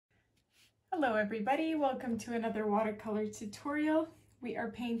Hello everybody, welcome to another watercolor tutorial. We are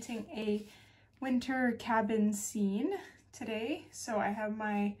painting a winter cabin scene today. So I have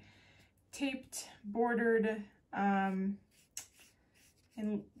my taped, bordered in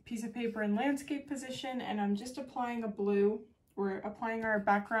piece of paper in landscape position, and I'm just applying a blue. We're applying our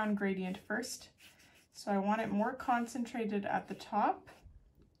background gradient first. So I want it more concentrated at the top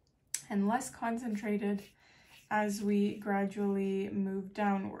and less concentrated as we gradually move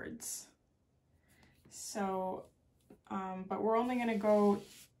downwards. So, but we're only going to go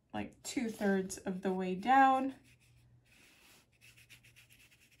like 2/3 of the way down.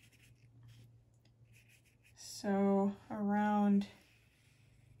 So around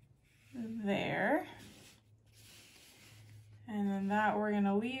there. And then that we're going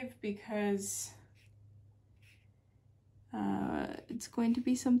to leave because it's going to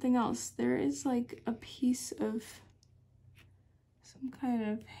be something else. There is like a piece of some kind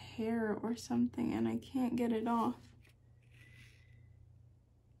of hair or something, and I can't get it off.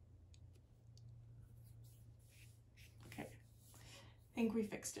 Okay, I think we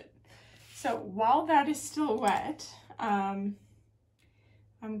fixed it. So while that is still wet, I'm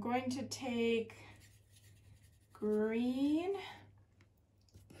going to take green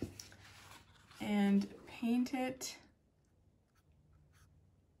and paint it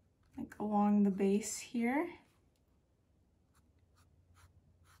like along the base here.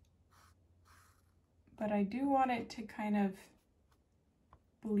 But I do want it to kind of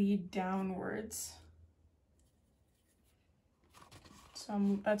bleed downwards.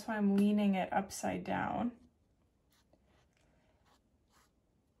 So that's why I'm leaning it upside down.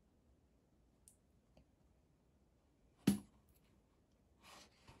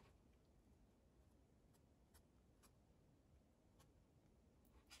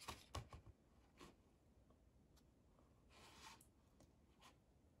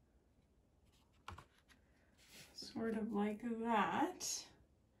 Sort of like that.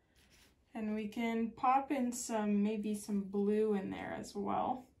 And we can pop in some, maybe some blue in there as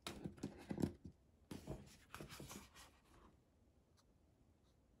well.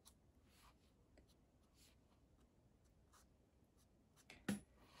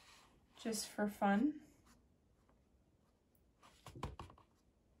 Just for fun.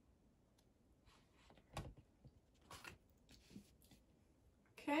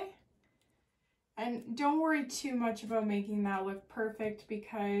 Okay. And don't worry too much about making that look perfect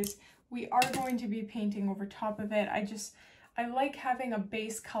because we are going to be painting over top of it. I like having a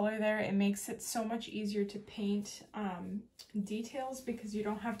base color there. It makes it so much easier to paint details because you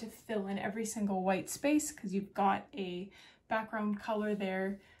don't have to fill in every single white space because you've got a background color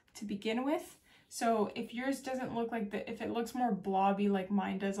there to begin with. So if yours doesn't look like if it looks more blobby like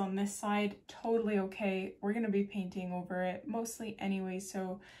mine does on this side, totally okay. We're gonna be painting over it mostly anyway,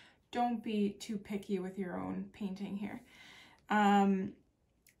 so don't be too picky with your own painting here.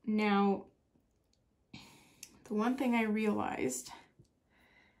 Now, the one thing I realized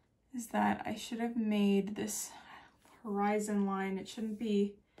is that I should have made this horizon line, it shouldn't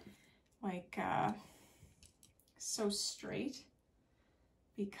be like so straight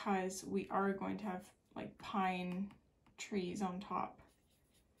because we are going to have like pine trees on top.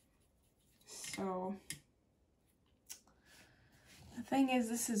 So the thing is,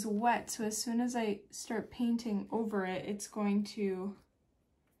 this is wet, so as soon as I start painting over it, it's going to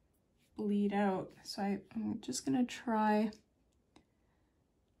bleed out. So I'm just gonna try,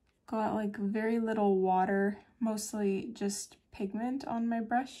 got like very little water, mostly just pigment on my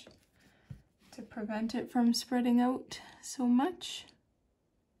brush to prevent it from spreading out so much.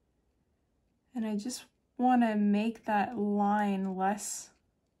 And I just want to make that line less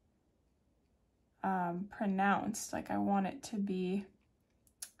pronounced. Like I want it to be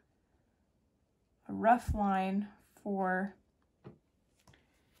a rough line for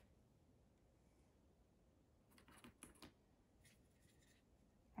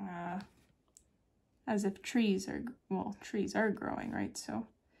as if trees are, well, trees are growing, right? So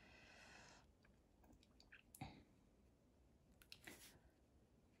I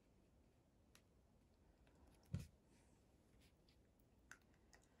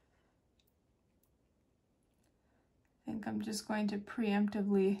think I'm just going to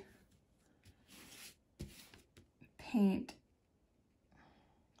preemptively paint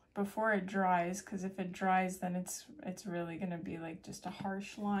before it dries, because if it dries then it's really going to be like just a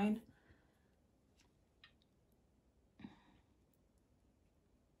harsh line.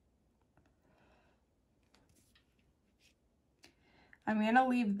 I'm going to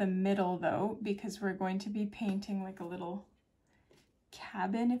leave the middle though, because we're going to be painting like a little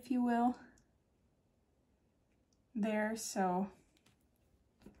cabin, if you will, there. So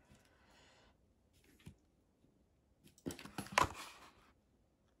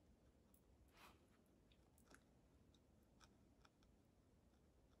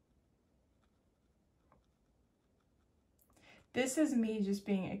This is me just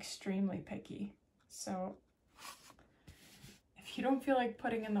being extremely picky. So if you don't feel like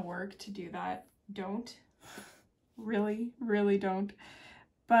putting in the work to do that, don't. Really, really don't.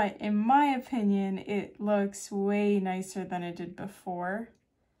 But in my opinion, it looks way nicer than it did before,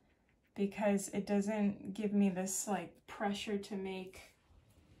 because it doesn't give me this like pressure to make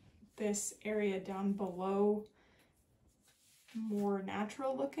this area down below more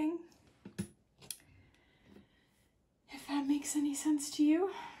natural looking. If that makes any sense to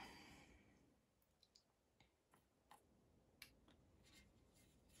you.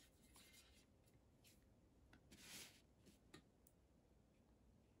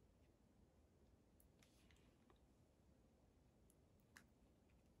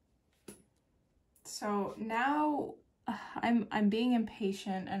 So now I'm being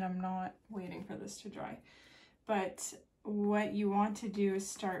impatient and I'm not waiting for this to dry. But what you want to do is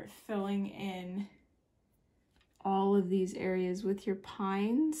start filling in all of these areas with your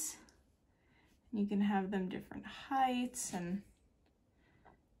pines. You can have them different heights and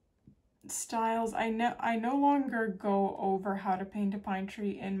styles. I no longer go over how to paint a pine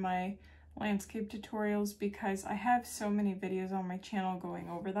tree in my landscape tutorials because I have so many videos on my channel going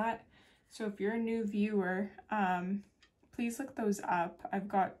over that. So if you're a new viewer, please look those up. I've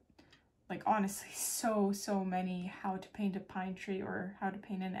got, like, honestly, so many how to paint a pine tree or how to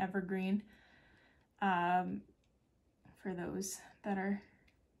paint an evergreen, for those that are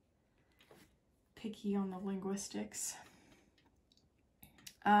picky on the linguistics.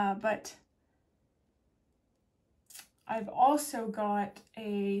 But I've also got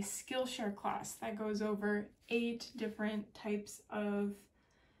a Skillshare class that goes over 8 different types of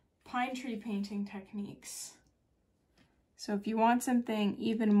pine tree painting techniques. So if you want something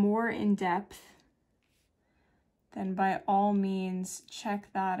even more in depth, then by all means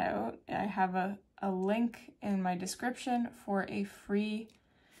check that out. I have a link in my description for a free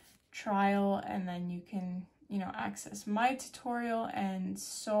trial, and then you can, you know, access my tutorial and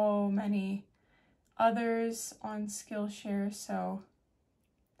so many others on Skillshare. So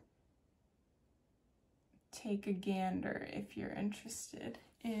take a gander if you're interested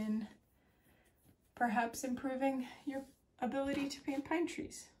in perhaps improving your ability to paint pine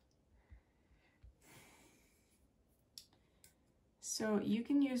trees. So you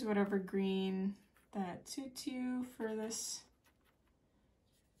can use whatever green that suits you for this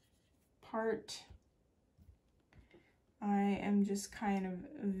part. I am just kind of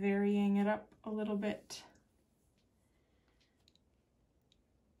varying it up a little bit.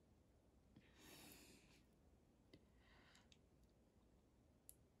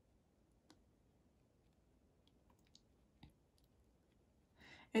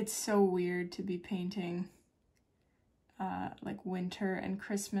 It's so weird to be painting like winter and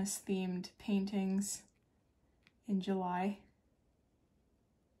Christmas themed paintings in July.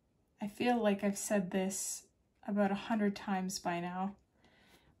 I feel like I've said this about 100 times by now,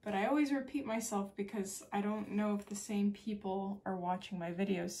 but I always repeat myself because I don't know if the same people are watching my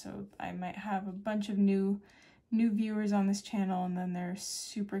videos, so I might have a bunch of new viewers on this channel and then they're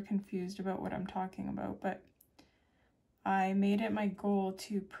super confused about what I'm talking about. But I made it my goal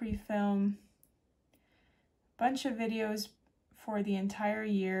to pre-film a bunch of videos for the entire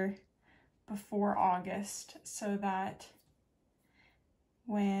year before August, so that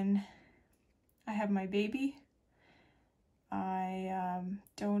when I have my baby, I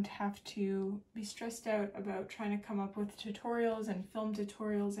don't have to be stressed out about trying to come up with tutorials and film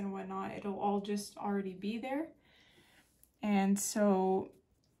tutorials and whatnot. It'll all just already be there. And so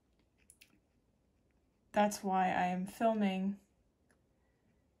that's why I am filming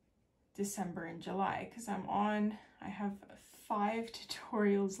December and July, because I have 5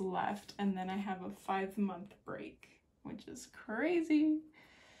 tutorials left, and then I have a 5-month break, which is crazy.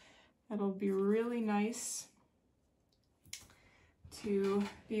 It'll be really nice to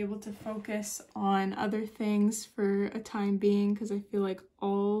be able to focus on other things for a time being, because I feel like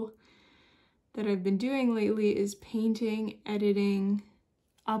all that I've been doing lately is painting, editing,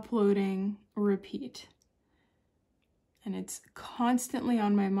 uploading, repeat. And it's constantly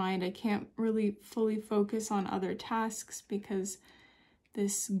on my mind. I can't really fully focus on other tasks because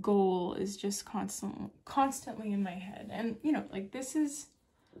this goal is just constantly in my head. And, you know, like, this is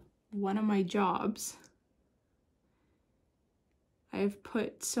one of my jobs. I've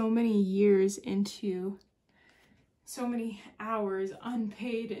put so many years into, so many hours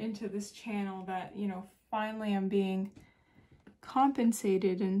unpaid into this channel that, you know, finally I'm being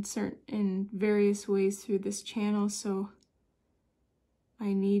compensated in various ways through this channel, so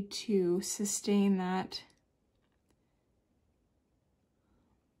I need to sustain that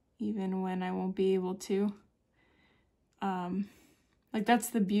even when I won't be able to. like that's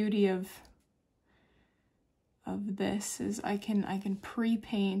the beauty of this, is I can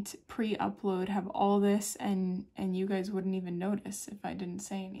pre-paint, pre-upload, have all this, and you guys wouldn't even notice if I didn't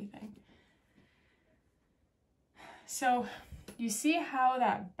say anything. So you see how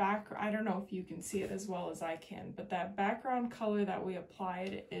that background, I don't know if you can see it as well as I can, but that background color that we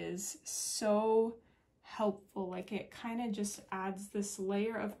applied is so helpful. Like it kind of just adds this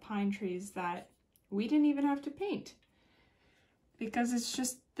layer of pine trees that we didn't even have to paint because it's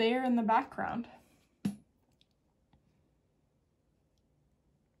just there in the background.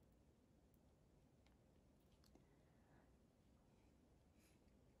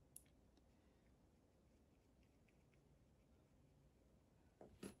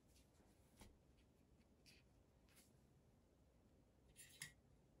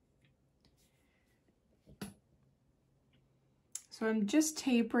 So I'm just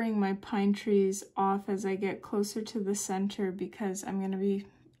tapering my pine trees off as I get closer to the center because I'm going to be,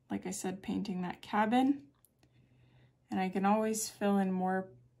 like I said, painting that cabin. And I can always fill in more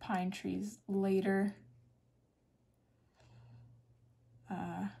pine trees later.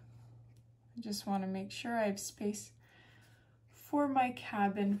 I just want to make sure I have space for my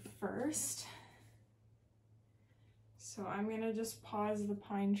cabin first. So I'm going to just pause the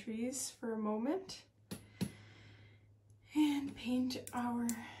pine trees for a moment and paint our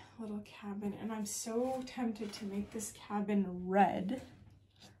little cabin. And I'm so tempted to make this cabin red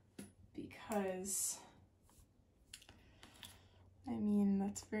because, I mean,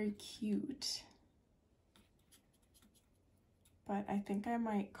 that's very cute. But I think I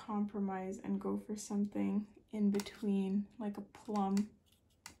might compromise and go for something in between, like a plum.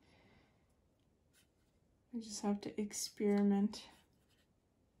 I just have to experiment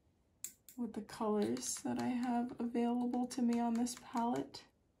with the colors that I have available to me on this palette.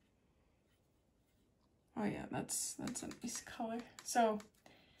 Oh yeah, that's a nice color. So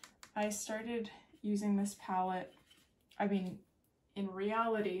I started using this palette, I mean, in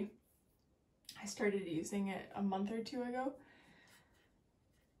reality, I started using it a month or two ago.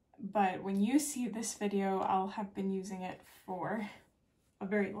 But when you see this video, I'll have been using it for a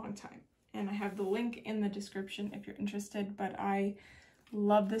very long time. And I have the link in the description if you're interested, but I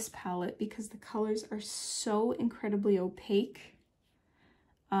love this palette because the colors are so incredibly opaque.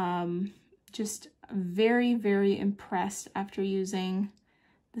 Just very, very impressed after using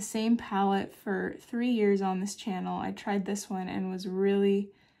the same palette for 3 years on this channel. I tried this one and was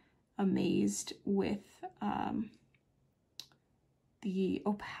really amazed with the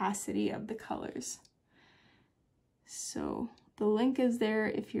opacity of the colors. So the link is there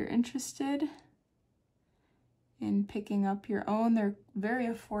if you're interested in picking up your own. They're very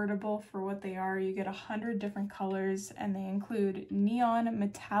affordable for what they are. You get 100 different colors and they include neon,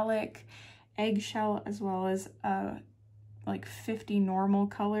 metallic, eggshell, as well as like 50 normal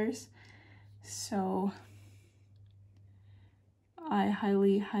colors. So I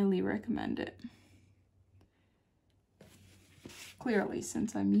highly, highly recommend it. Clearly,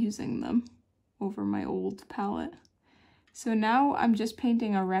 since I'm using them over my old palette. So now I'm just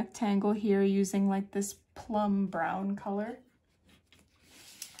painting a rectangle here using like this plum brown color.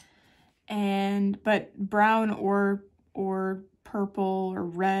 But brown or purple or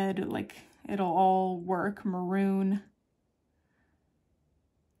red, like it'll all work. Maroon.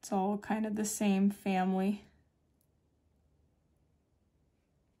 It's all kind of the same family.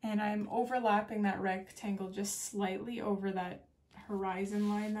 And I'm overlapping that rectangle just slightly over that horizon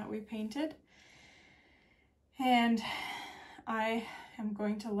line that we painted. And I am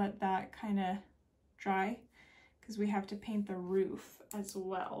going to let that kind of dry because we have to paint the roof as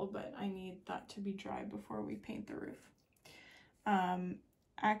well, but I need that to be dry before we paint the roof.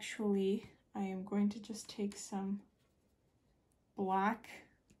 Actually, I am going to just take some black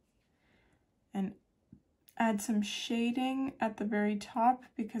and add some shading at the very top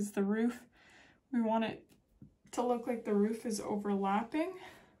because the roof, we want it to look like the roof is overlapping.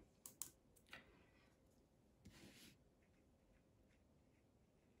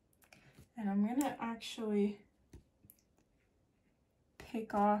 And I'm gonna actually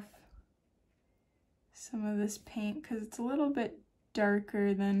pick off some of this paint because it's a little bit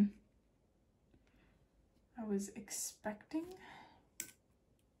darker than I was expecting.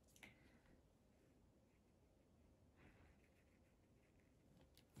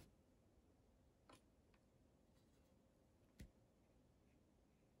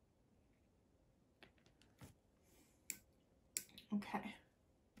 Okay.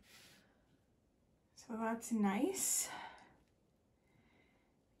 So that's nice.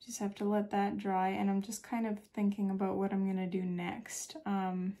 Just have to let that dry, and I'm just kind of thinking about what I'm gonna do next.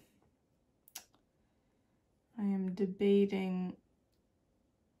 I I am debating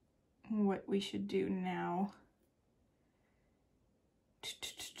what we should do now.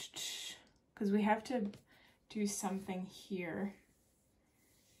 Because we have to do something here.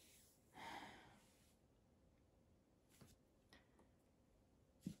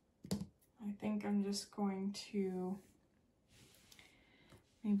 I think I'm just going to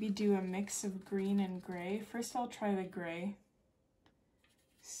maybe do a mix of green and gray. First I'll try the gray,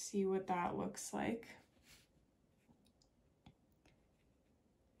 see what that looks like.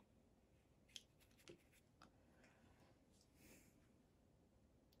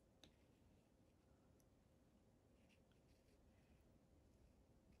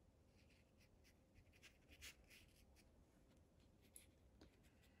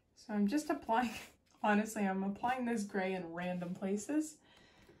 So I'm just applying, honestly, I'm applying this gray in random places,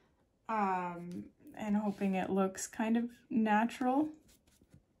 and hoping it looks kind of natural.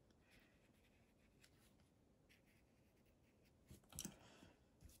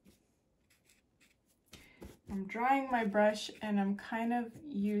 I'm drying my brush and I'm kind of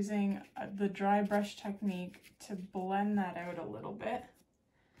using the dry brush technique to blend that out a little bit,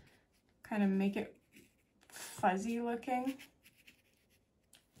 kind of make it fuzzy looking.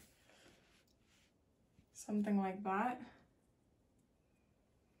 Something like that.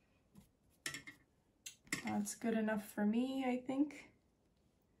 That's good enough for me, I think.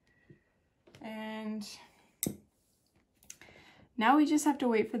 And now we just have to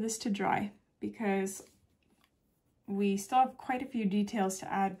wait for this to dry, because we still have quite a few details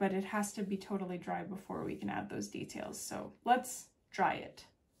to add, but it has to be totally dry before we can add those details. So let's dry it.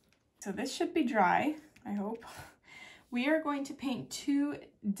 So this should be dry, I hope. We are going to paint 2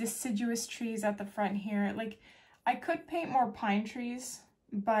 deciduous trees at the front here. Like, I could paint more pine trees,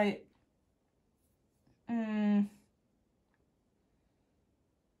 but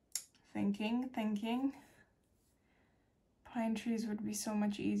thinking. Pine trees would be so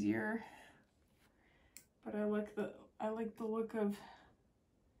much easier. But I like the look of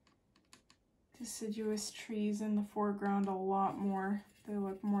deciduous trees in the foreground a lot more. They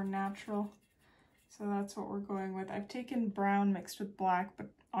look more natural. So that's what we're going with. I've taken brown mixed with black, but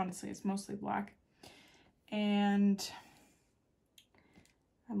honestly it's mostly black. And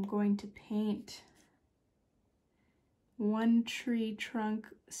I'm going to paint one tree trunk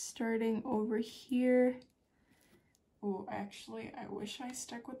starting over here. Oh, actually, I wish I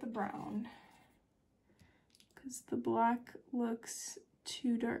stuck with the brown, because the black looks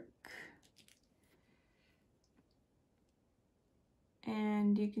too dark.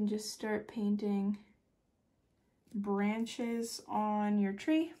 And you can just start painting branches on your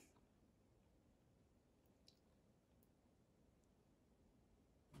tree.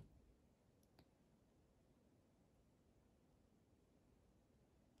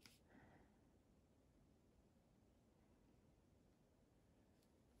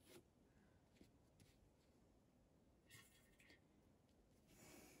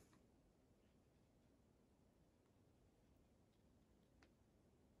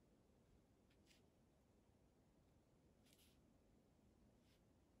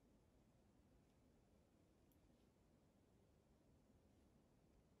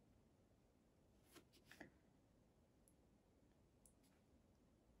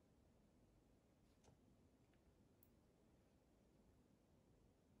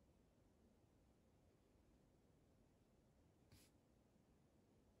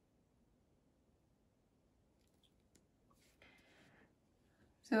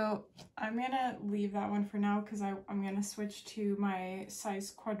 So I'm gonna leave that one for now, because I'm gonna switch to my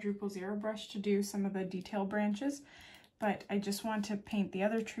size quadruple 0 brush to do some of the detail branches. But I just want to paint the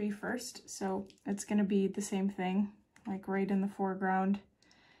other tree first, so it's gonna be the same thing, like right in the foreground.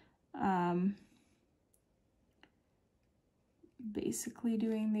 Basically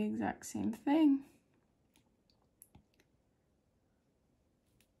doing the exact same thing.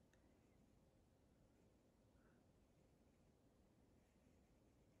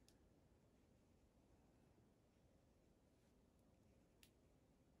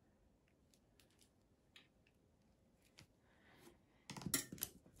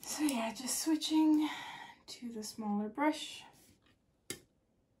 So yeah, just switching to the smaller brush,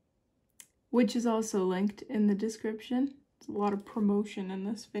 which is also linked in the description. There's a lot of promotion in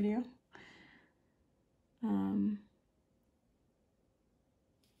this video.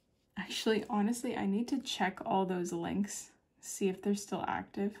 Actually, honestly, I need to check all those links, see if they're still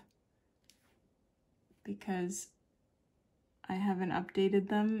active, because I haven't updated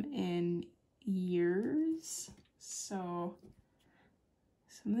them in years. So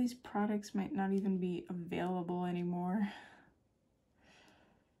some of these products might not even be available anymore.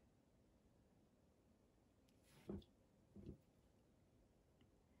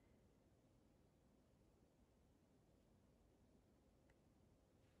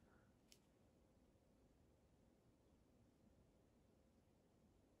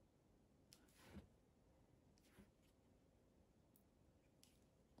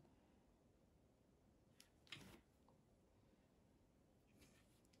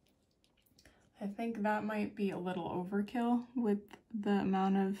 I think that might be a little overkill with the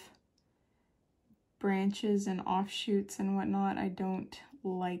amount of branches and offshoots and whatnot. I don't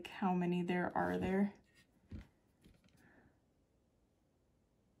like how many there are there.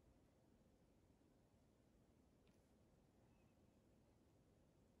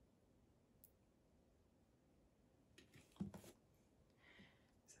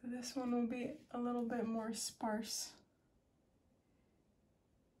 So this one will be a little bit more sparse.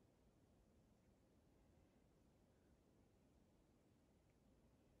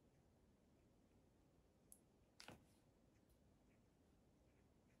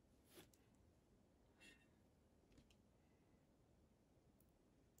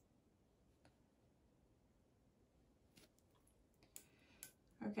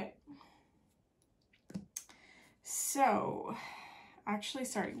 Okay. So, actually,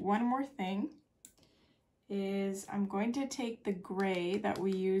 sorry, one more thing is I'm going to take the gray that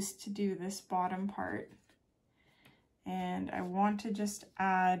we used to do this bottom part, and I want to just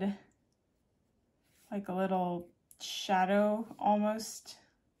add like a little shadow almost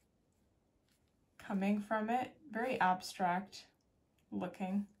coming from it. Very abstract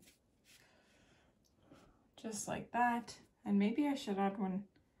looking. Just like that. And maybe I should add one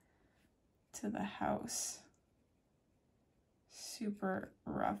to the house. Super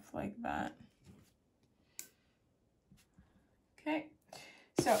rough like that. Okay,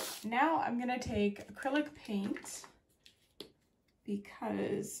 so now I'm gonna take acrylic paint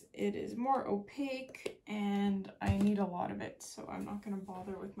because it is more opaque and I need a lot of it. So I'm not gonna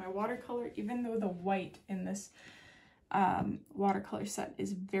bother with my watercolor, even though the white in this watercolor set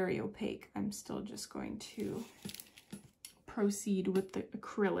is very opaque. I'm still just going to proceed with the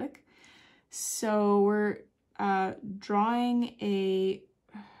acrylic. So we're drawing a,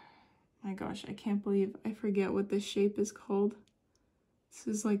 oh my gosh, I can't believe I forget what this shape is called. This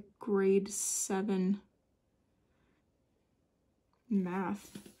is like grade 7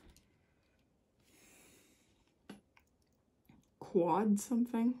 math. Quad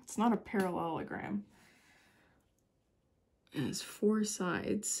something. It's not a parallelogram. It has 4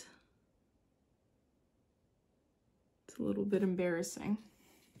 sides. It's a little bit embarrassing.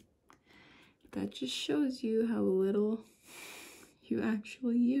 That just shows you how little you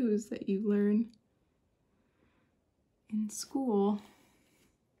actually use that you learn in school.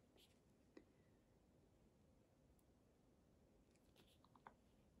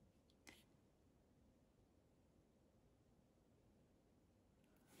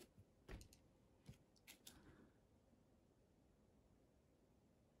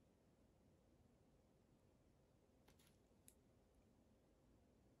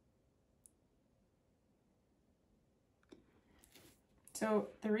 So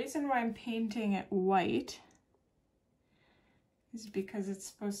the reason why I'm painting it white is because it's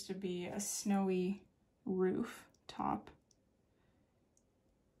supposed to be a snowy roof top.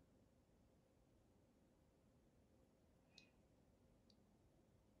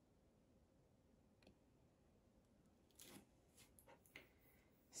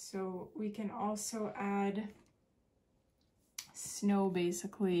 So we can also add snow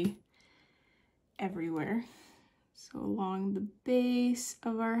basically everywhere. So along the base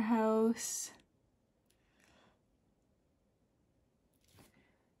of our house,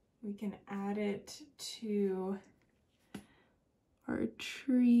 we can add it to our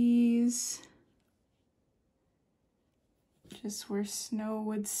trees, just where snow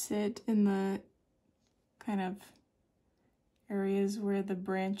would sit in the kind of areas where the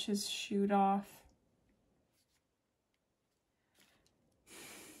branches shoot off.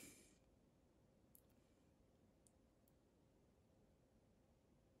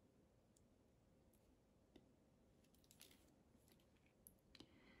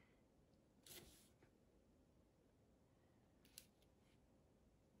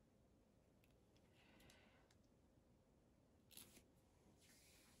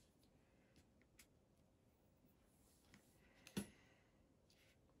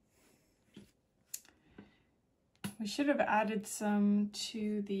 We should have added some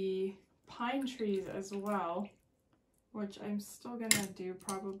to the pine trees as well, which I'm still gonna do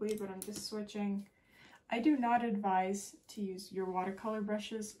probably, but I'm just switching. I do not advise to use your watercolor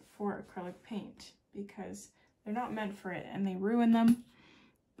brushes for acrylic paint because they're not meant for it and they ruin them,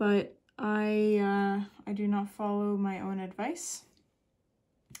 but I do not follow my own advice.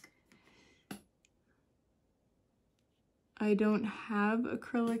 I don't have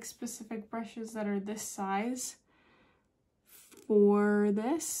acrylic specific brushes that are this size for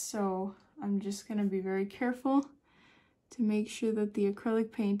this, so I'm just going to be very careful to make sure that the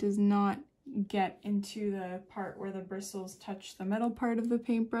acrylic paint does not get into the part where the bristles touch the metal part of the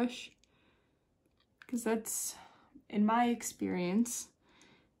paintbrush. because that's, in my experience,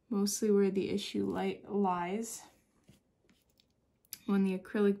 mostly where the issue lies. When the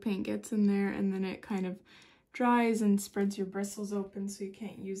acrylic paint gets in there and then it kind of dries and spreads your bristles open so you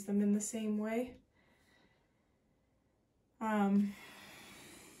can't use them in the same way. So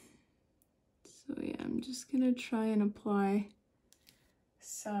yeah, I'm just gonna try and apply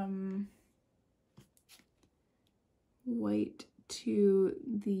some white to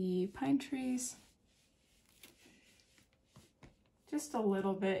the pine trees. Just a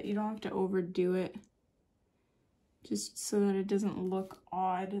little bit, you don't have to overdo it. Just so that it doesn't look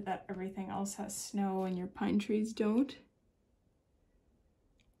odd that everything else has snow and your pine trees don't.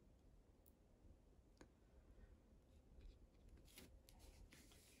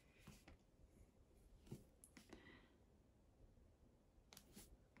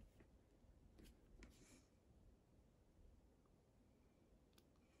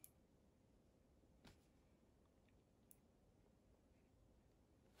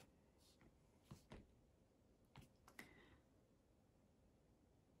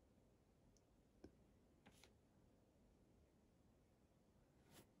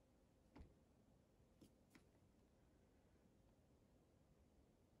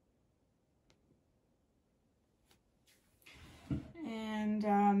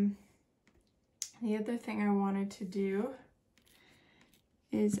 And the other thing I wanted to do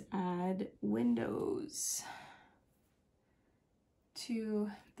is add windows to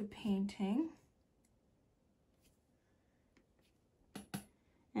the painting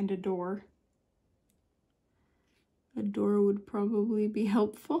and a door. A door would probably be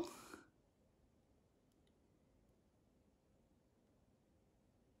helpful.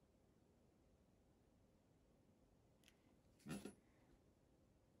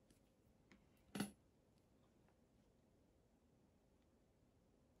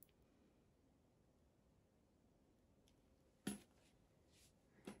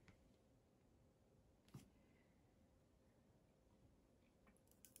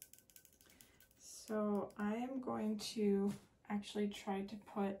 So I am going to actually try to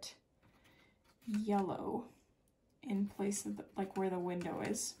put yellow in place of like where the window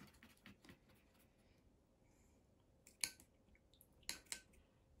is.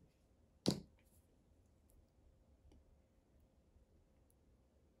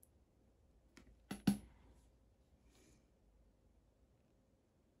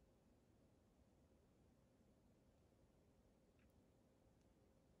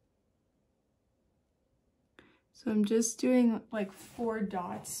 So I'm just doing like 4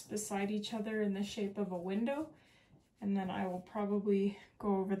 dots beside each other in the shape of a window, and then I will probably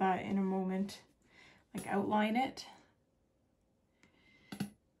go over that in a moment, like outline it.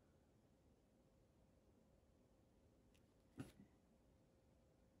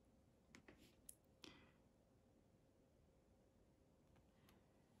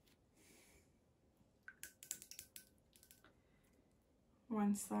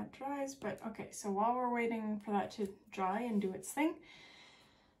 Once that dries, but okay, so while we're waiting for that to dry and do its thing,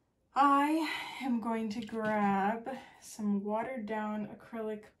 I am going to grab some watered down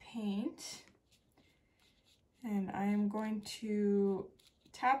acrylic paint and I am going to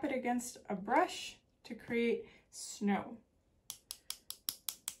tap it against a brush to create snow.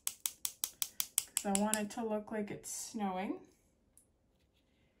 Because I want it to look like it's snowing.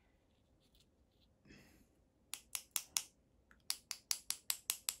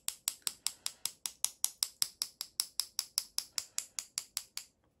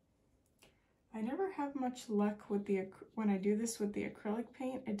 I never have much luck with when I do this with the acrylic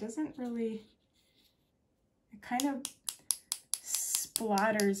paint. It doesn't really, it kind of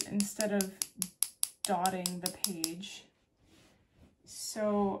splatters instead of dotting the page.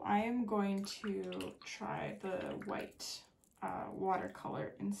 So I am going to try the white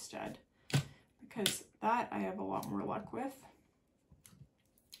watercolor instead, because that I have a lot more luck with.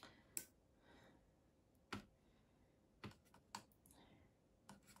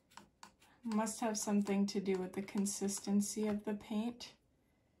 Must have something to do with the consistency of the paint.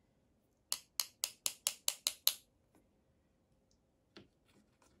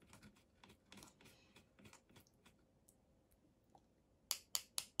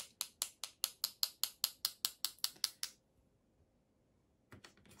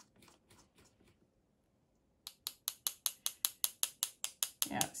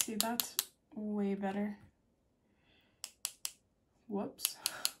 Yeah, see, that's way better. Whoops.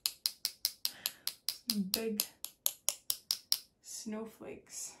 Big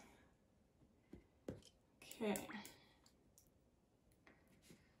snowflakes. Okay.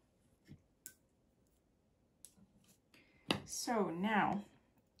 So now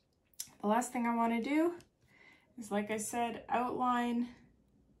The last thing I want to do is, like I said, outline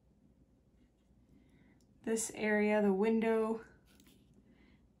this area, the window,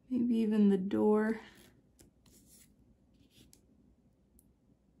 maybe even the door.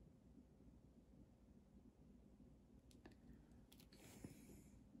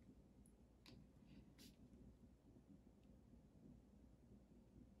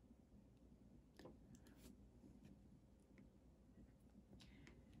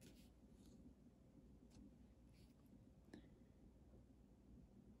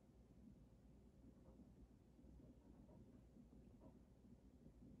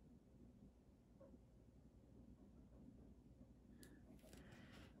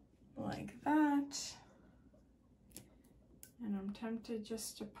 Like that. And I'm tempted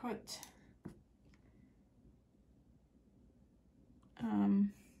just to put a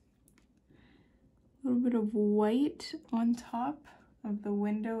little bit of white on top of the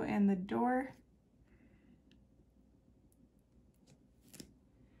window and the door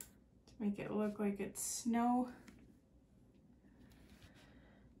to make it look like it's snow.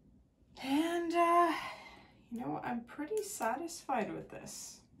 And you know, I'm pretty satisfied with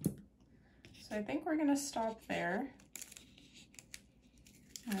this. So I think we're gonna stop there.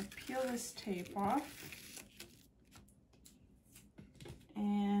 I'm gonna peel this tape off.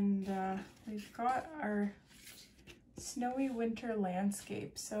 And we've got our snowy winter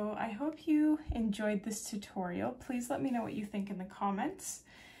landscape. So I hope you enjoyed this tutorial. Please let me know what you think in the comments.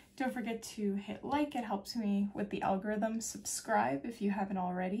 Don't forget to hit like, it helps me with the algorithm. Subscribe if you haven't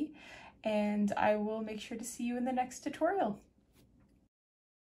already. And I will make sure to see you in the next tutorial.